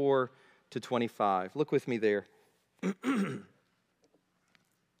 24 to 25. Look with me there.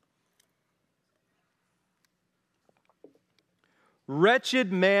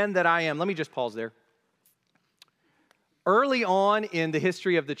 Wretched man that I am. Let me just pause there. Early on in the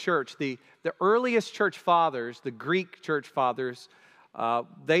history of the church, the earliest church fathers, the Greek church fathers,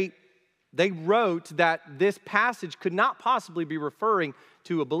 they wrote that this passage could not possibly be referring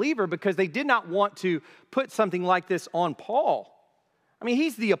to a believer because they did not want to put something like this on Paul. I mean,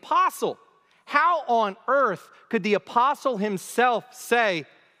 he's the apostle. How on earth could the apostle himself say,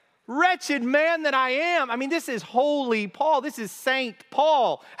 wretched man that I am? I mean, this is holy Paul. This is Saint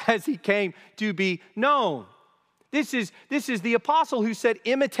Paul as he came to be known. This is the apostle who said,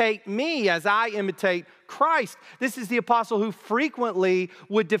 imitate me as I imitate Christ. This is the apostle who frequently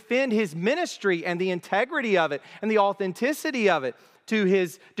would defend his ministry and the integrity of it and the authenticity of it to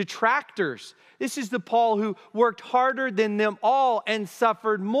his detractors. This is the Paul who worked harder than them all and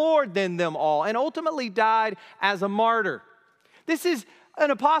suffered more than them all and ultimately died as a martyr. This is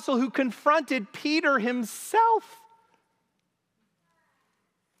an apostle who confronted Peter himself.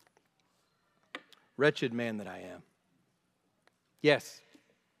 Wretched man that I am. Yes,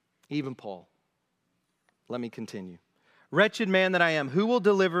 even Paul. Let me continue. Wretched man that I am, who will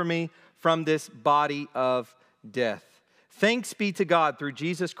deliver me from this body of death? Thanks be to God through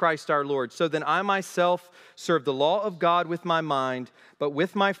Jesus Christ our Lord. So then I myself serve the law of God with my mind, but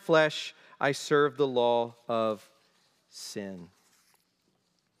with my flesh I serve the law of sin.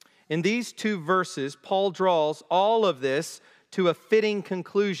 In these two verses, Paul draws all of this to a fitting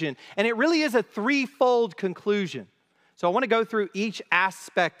conclusion. And it really is a threefold conclusion. So I want to go through each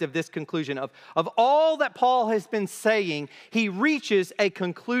aspect of this conclusion. Of all that Paul has been saying, he reaches a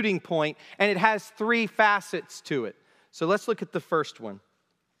concluding point, and it has three facets to it. So let's look at the first one.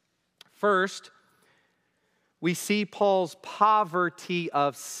 First, we see Paul's poverty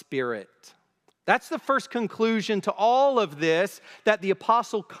of spirit. That's the first conclusion to all of this that the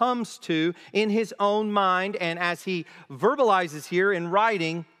apostle comes to in his own mind, and as he verbalizes here in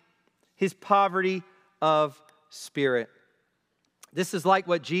writing, his poverty of spirit. This is like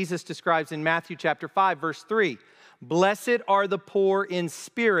what Jesus describes in Matthew chapter 5, verse 3. Blessed are the poor in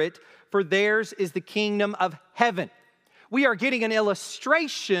spirit, for theirs is the kingdom of heaven. We are getting an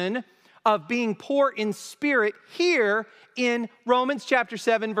illustration of being poor in spirit here in Romans chapter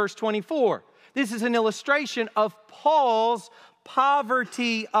 7, verse 24. This is an illustration of Paul's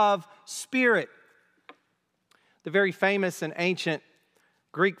poverty of spirit. The very famous and ancient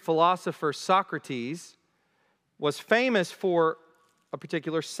Greek philosopher Socrates was famous for a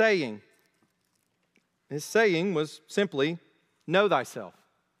particular saying. His saying was simply, know thyself.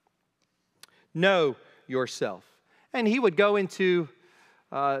 Know yourself. And he would go into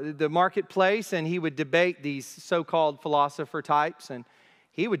the marketplace and he would debate these so-called philosopher types, and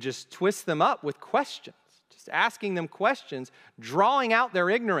he would just twist them up with questions, just asking them questions, drawing out their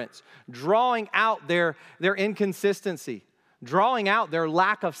ignorance, drawing out their inconsistency, drawing out their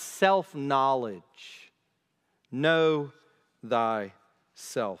lack of self-knowledge. Know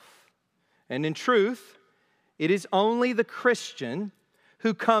thyself. And in truth, it is only the Christian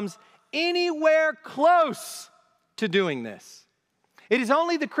who comes anywhere close to doing this. It is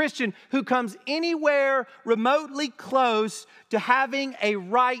only the Christian who comes anywhere remotely close to having a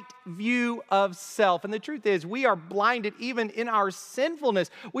right view of self. And the truth is, we are blinded even in our sinfulness.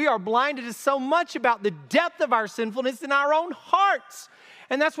 We are blinded to so much about the depth of our sinfulness in our own hearts.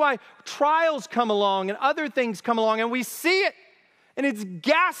 And that's why trials come along and other things come along and we see it and it's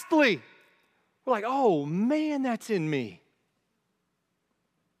ghastly. We're like, oh man, that's in me.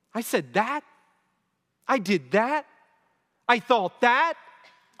 I said that. I did that. I thought that.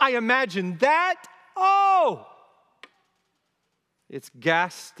 I imagined that. Oh! It's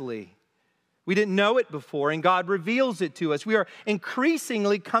ghastly. We didn't know it before, and God reveals it to us. We are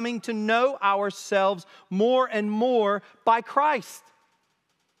increasingly coming to know ourselves more and more by Christ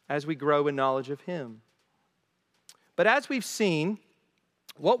as we grow in knowledge of Him. But as we've seen,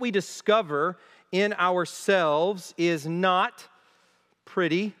 what we discover in ourselves is not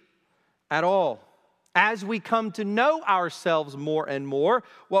pretty at all. As we come to know ourselves more and more,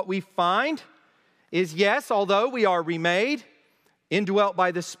 what we find is, yes, although we are remade, indwelt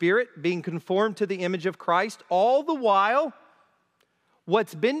by the Spirit, being conformed to the image of Christ, all the while,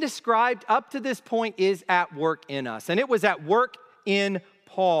 what's been described up to this point is at work in us. And it was at work in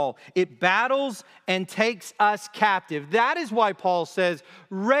Paul. It battles and takes us captive. That is why Paul says,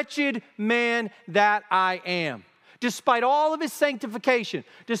 "Wretched man that I am." Despite all of his sanctification,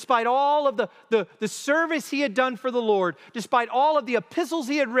 despite all of the service he had done for the Lord, despite all of the epistles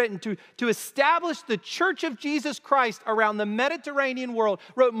he had written to establish the church of Jesus Christ around the Mediterranean world,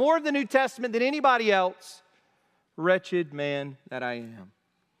 wrote more of the New Testament than anybody else. Wretched man that I am.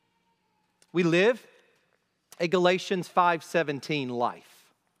 We live a Galatians 5:17 life.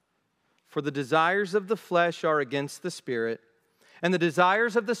 For the desires of the flesh are against the Spirit, and the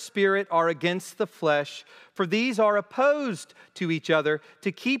desires of the Spirit are against the flesh, for these are opposed to each other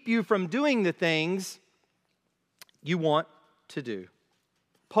to keep you from doing the things you want to do.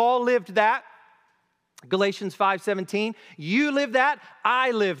 Paul lived that. Galatians 5:17. You live that.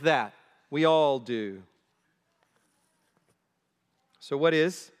 I live that. We all do. So what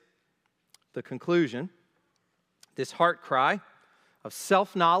is the conclusion? This heart cry of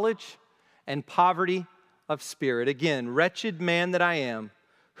self-knowledge and poverty of spirit. Again, wretched man that I am,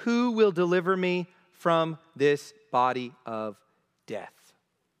 who will deliver me from this body of death?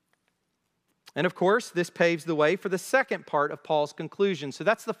 And of course, this paves the way for the second part of Paul's conclusion. So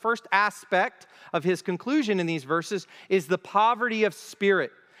that's the first aspect of his conclusion in these verses, is the poverty of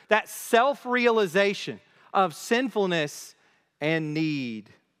spirit, that self-realization of sinfulness and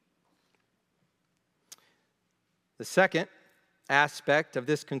need. The second aspect of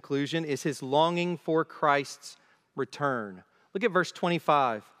this conclusion is his longing for Christ's return. Look at verse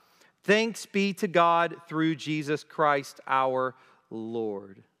 25. Thanks be to God through Jesus Christ our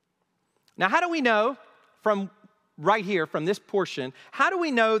Lord. Now, how do we know from right here, from this portion, how do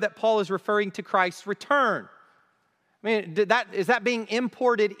we know that Paul is referring to Christ's return? I mean, is that being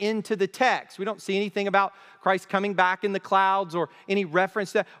imported into the text? We don't see anything about Christ coming back in the clouds or any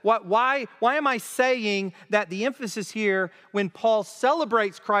reference to that. Why am I saying that the emphasis here, when Paul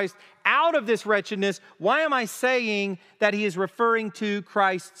celebrates Christ out of this wretchedness, why am I saying that he is referring to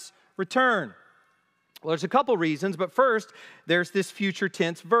Christ's return? Well, there's a couple reasons, but first, there's this future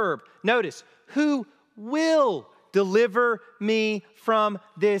tense verb. Notice, who will deliver me from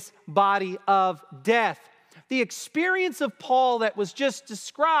this body of death? The experience of Paul that was just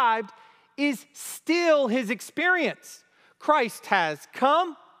described is still his experience. Christ has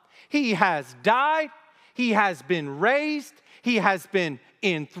come, he has died, he has been raised, he has been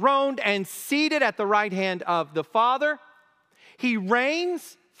enthroned and seated at the right hand of the Father. He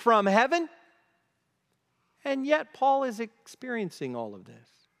reigns from heaven, and yet Paul is experiencing all of this.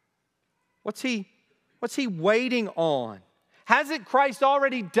 What's he waiting on? Hasn't Christ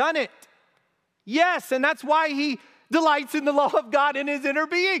already done it? Yes, and that's why he delights in the law of God in his inner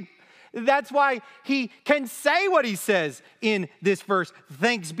being. That's why he can say what he says in this verse,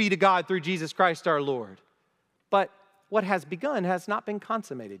 thanks be to God through Jesus Christ our Lord. But what has begun has not been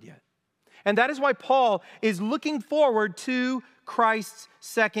consummated yet. And that is why Paul is looking forward to Christ's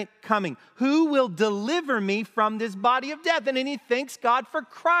second coming. Who will deliver me from this body of death? And then he thanks God for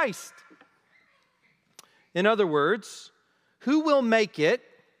Christ. In other words, who will make it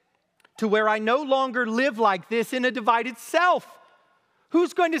to where I no longer live like this in a divided self?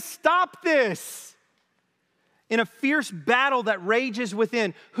 Who's going to stop this? In a fierce battle that rages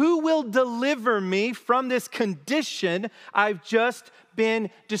within, who will deliver me from this condition I've just been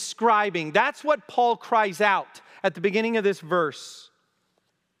describing? That's what Paul cries out at the beginning of this verse.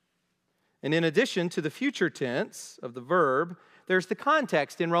 And in addition to the future tense of the verb, there's the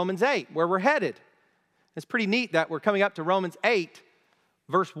context in Romans 8, where we're headed. It's pretty neat that we're coming up to Romans 8,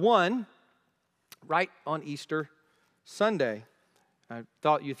 verse 1, right on Easter Sunday. I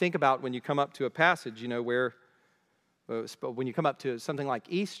thought you think about when you come up to a passage, where when you come up to something like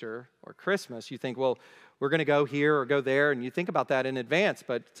Easter or Christmas, you think, well, we're going to go here or go there, and you think about that in advance.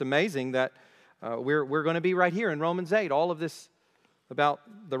 But it's amazing that we're going to be right here in Romans 8, all of this about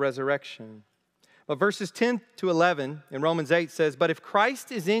the resurrection. But verses 10 to 11 in Romans 8 says, but if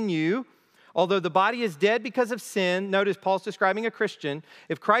Christ is in you, although the body is dead because of sin, notice Paul's describing a Christian.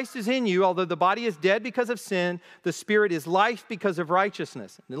 If Christ is in you, although the body is dead because of sin, the spirit is life because of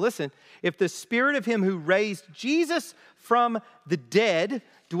righteousness. And listen, if the spirit of him who raised Jesus from the dead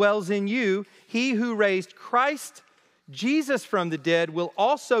dwells in you, he who raised Christ Jesus from the dead will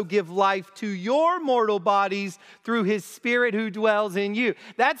also give life to your mortal bodies through his spirit who dwells in you.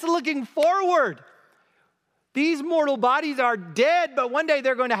 That's looking forward. These mortal bodies are dead, but one day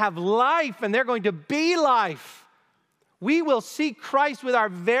they're going to have life and they're going to be life. We will see Christ with our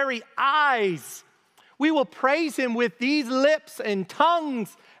very eyes. We will praise him with these lips and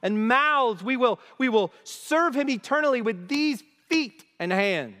tongues and mouths. We will serve him eternally with these feet and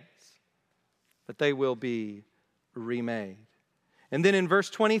hands. But they will be remade. And then in verse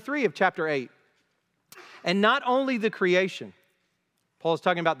 23 of chapter 8, and not only the creation, Paul is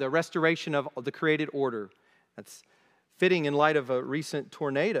talking about the restoration of the created order. That's fitting in light of a recent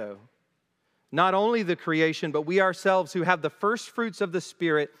tornado. Not only the creation, but we ourselves who have the first fruits of the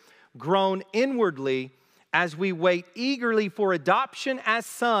Spirit groan inwardly as we wait eagerly for adoption as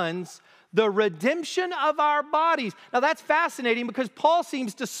sons, the redemption of our bodies. Now that's fascinating because Paul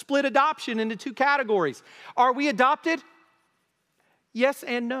seems to split adoption into two categories. Are we adopted? Yes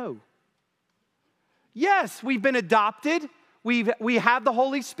and no. Yes, we've been adopted. We have the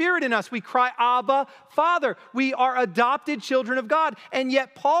Holy Spirit in us. We cry, Abba, Father. We are adopted children of God. And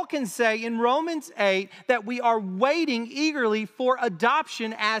yet Paul can say in Romans 8 that we are waiting eagerly for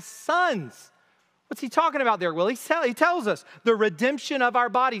adoption as sons. What's he talking about there? Well, he tells us the redemption of our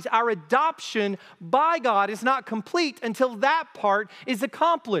bodies. Our adoption by God is not complete until that part is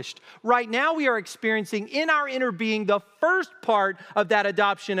accomplished. Right now we are experiencing in our inner being the first part of that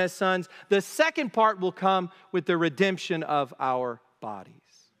adoption as sons. The second part will come with the redemption of our bodies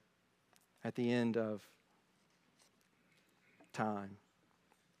at the end of time.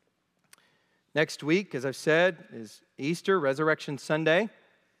 Next week, as I've said, is Easter, Resurrection Sunday.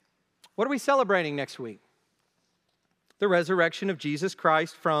 What are we celebrating next week? The resurrection of Jesus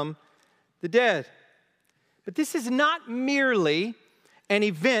Christ from the dead. But this is not merely an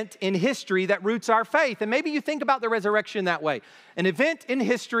event in history that roots our faith. And maybe you think about the resurrection that way. An event in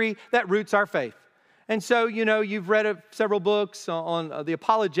history that roots our faith. And so, you've read several books on the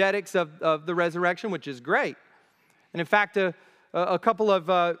apologetics of the resurrection, which is great. And in fact, a couple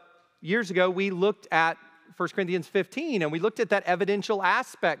of years ago, we looked at 1 Corinthians 15, and we looked at that evidential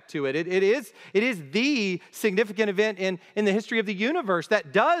aspect to it. It is the significant event in the history of the universe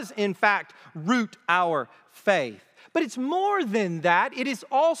that does, in fact, root our faith. But it's more than that. It is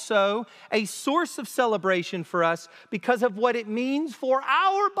also a source of celebration for us because of what it means for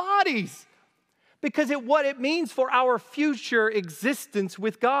our bodies, because of what it means for our future existence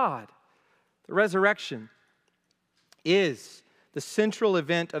with God. The resurrection is the central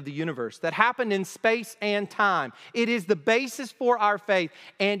event of the universe that happened in space and time. It is the basis for our faith,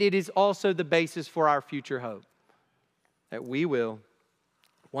 and it is also the basis for our future hope. That we will,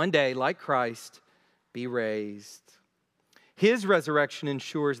 one day, like Christ, be raised. His resurrection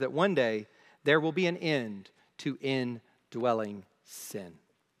ensures that one day there will be an end to indwelling sin.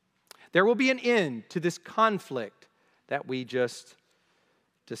 There will be an end to this conflict that we just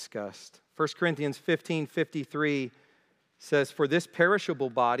discussed. 1 Corinthians 15:53 says, for this perishable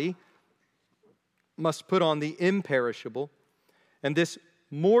body must put on the imperishable, and this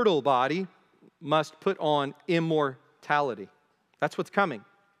mortal body must put on immortality. That's what's coming.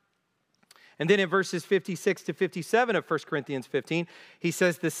 And then in verses 56 to 57 of 1 Corinthians 15, he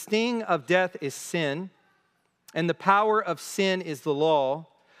says, the sting of death is sin, and the power of sin is the law.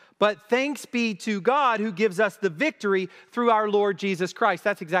 But thanks be to God who gives us the victory through our Lord Jesus Christ.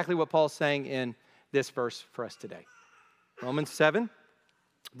 That's exactly what Paul's saying in this verse for us today. Romans 7,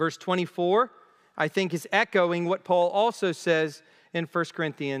 verse 24, I think is echoing what Paul also says in 1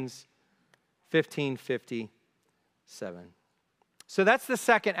 Corinthians 15:57. So that's the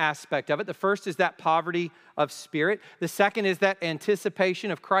second aspect of it. The first is that poverty of spirit. The second is that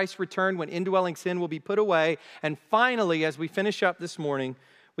anticipation of Christ's return when indwelling sin will be put away. And finally, as we finish up this morning,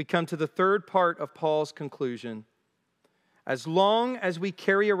 we come to the third part of Paul's conclusion. As long as we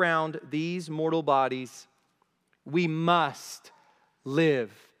carry around these mortal bodies, we must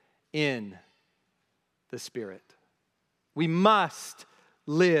live in the Spirit. We must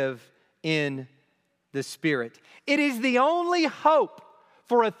live in the Spirit. It is the only hope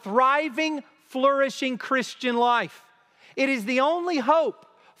for a thriving, flourishing Christian life. It is the only hope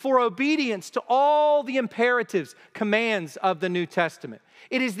for obedience to all the imperatives, commands of the New Testament.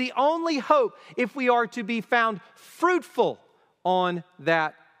 It is the only hope if we are to be found fruitful on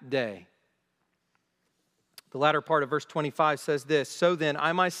that day. The latter part of verse 25 says this, "So then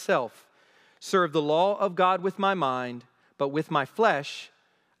I myself serve the law of God with my mind, but with my flesh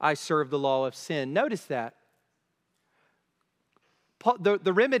I serve the law of sin." Notice that.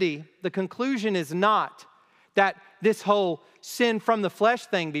 The remedy, the conclusion is not that this whole sin from the flesh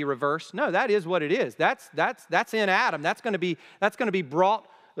thing be reversed. No, that is what it is. That's in Adam. That's going to be brought,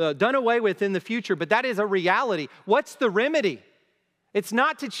 done away with in the future. But that is a reality. What's the remedy? It's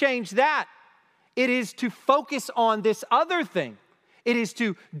not to change that. It is to focus on this other thing. It is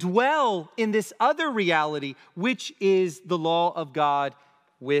to dwell in this other reality, which is the law of God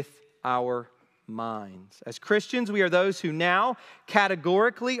with our minds. As Christians, we are those who now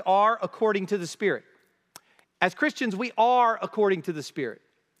categorically are according to the Spirit. As Christians, we are according to the Spirit.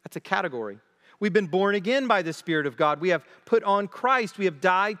 That's a category. We've been born again by the Spirit of God. We have put on Christ. We have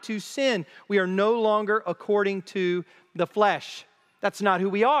died to sin. We are no longer according to the flesh. That's not who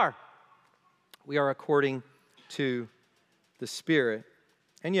we are. We are according to the Spirit.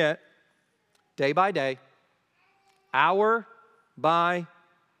 And yet, day by day, hour by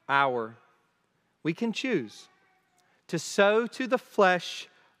hour, we can choose to sow to the flesh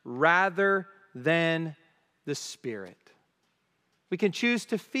rather than the Spirit. We can choose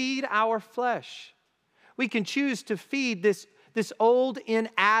to feed our flesh. We can choose to feed this old in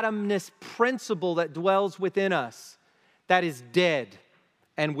Adamness principle that dwells within us that is dead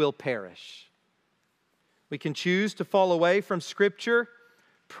and will perish. We can choose to fall away from Scripture,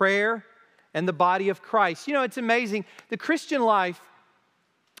 prayer, and the body of Christ. You know, it's amazing. The Christian life,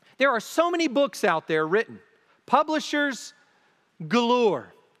 there are so many books out there written. Publishers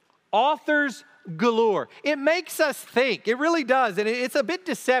galore. Authors galore. It makes us think. It really does. And it's a bit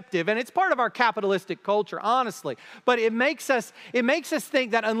deceptive. And it's part of our capitalistic culture, honestly. But it makes us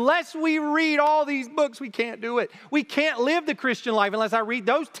think that unless we read all these books, we can't do it. We can't live the Christian life unless I read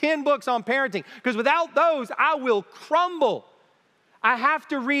those 10 books on parenting. Because without those, I will crumble. I have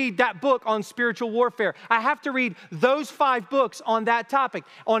to read that book on spiritual warfare. I have to read those 5 books on that topic,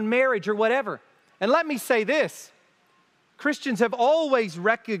 on marriage or whatever. And let me say this. Christians have always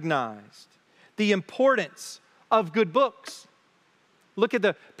recognized the importance of good books. Look at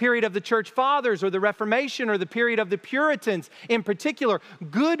the period of the Church Fathers or the Reformation or the period of the Puritans in particular.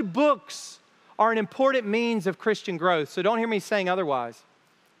 Good books are an important means of Christian growth. So don't hear me saying otherwise.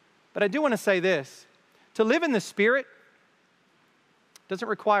 But I do want to say this. To live in the Spirit doesn't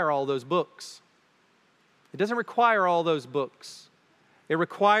require all those books. It doesn't require all those books. It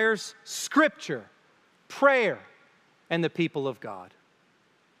requires Scripture, prayer, and the people of God.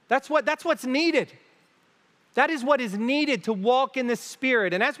 That's what's needed. That is what is needed to walk in the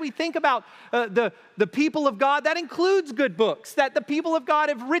Spirit. And as we think about the people of God, that includes good books that the people of God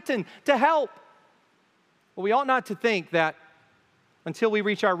have written to help. Well, we ought not to think that until we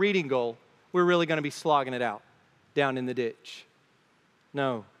reach our reading goal, we're really going to be slogging it out down in the ditch.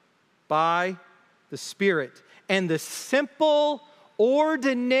 No. By the Spirit and the simple,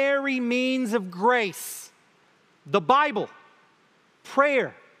 ordinary means of grace, the Bible,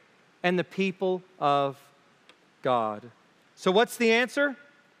 prayer, and the people of God. So what's the answer?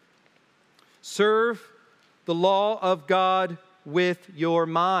 Serve the law of God with your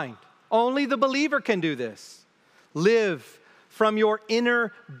mind. Only the believer can do this. Live from your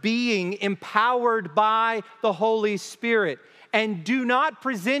inner being, empowered by the Holy Spirit. And do not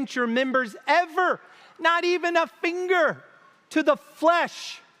present your members ever, not even a finger, to the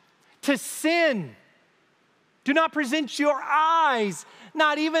flesh, to sin. Do not present your eyes,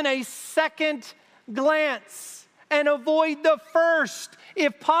 not even a second glance, and avoid the first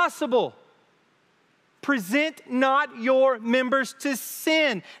if possible. Present not your members to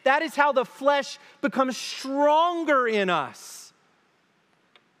sin. That is how the flesh becomes stronger in us.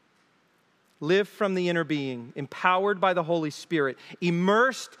 Live from the inner being, empowered by the Holy Spirit,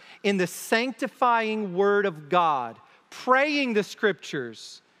 immersed in the sanctifying Word of God, praying the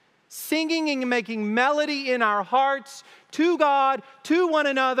Scriptures, singing and making melody in our hearts to God, to one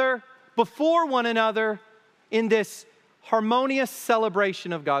another, before one another, in this harmonious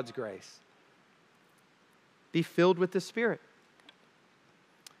celebration of God's grace. Be filled with the Spirit.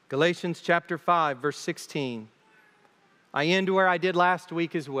 Galatians chapter 5, verse 16. I end where I did last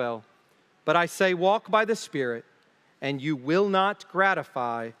week as well. But I say, walk by the Spirit, and you will not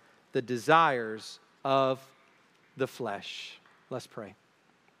gratify the desires of the flesh. Let's pray.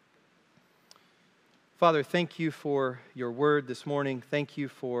 Father, thank you for your word this morning. Thank you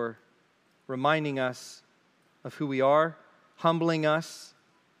for reminding us of who we are, humbling us,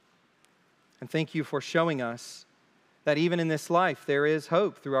 and thank you for showing us that even in this life there is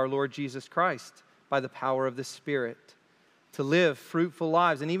hope through our Lord Jesus Christ by the power of the Spirit to live fruitful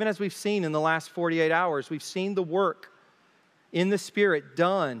lives. And even as we've seen in the last 48 hours, we've seen the work in the Spirit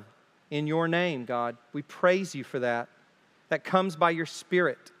done in your name, God. We praise you for that. That comes by your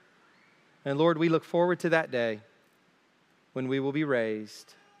Spirit. And Lord, we look forward to that day when we will be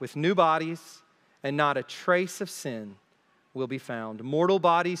raised with new bodies and not a trace of sin will be found. Mortal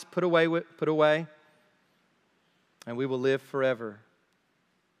bodies put away, and we will live forever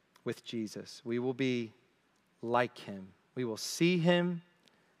with Jesus. We will be like him. We will see him,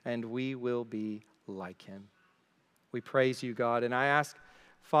 and we will be like him. We praise you, God. And I ask,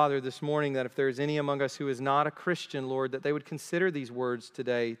 Father, this morning that if there is any among us who is not a Christian, Lord, that they would consider these words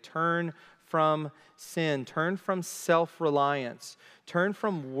today. Turn from sin. Turn from self-reliance. Turn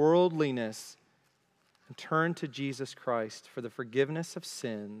from worldliness. And turn to Jesus Christ for the forgiveness of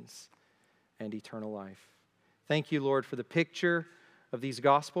sins and eternal life. Thank you, Lord, for the picture of these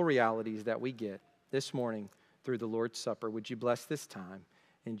gospel realities that we get this morning through the Lord's Supper. Would you bless this time?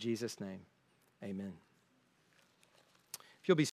 In Jesus' name, amen. If you'll be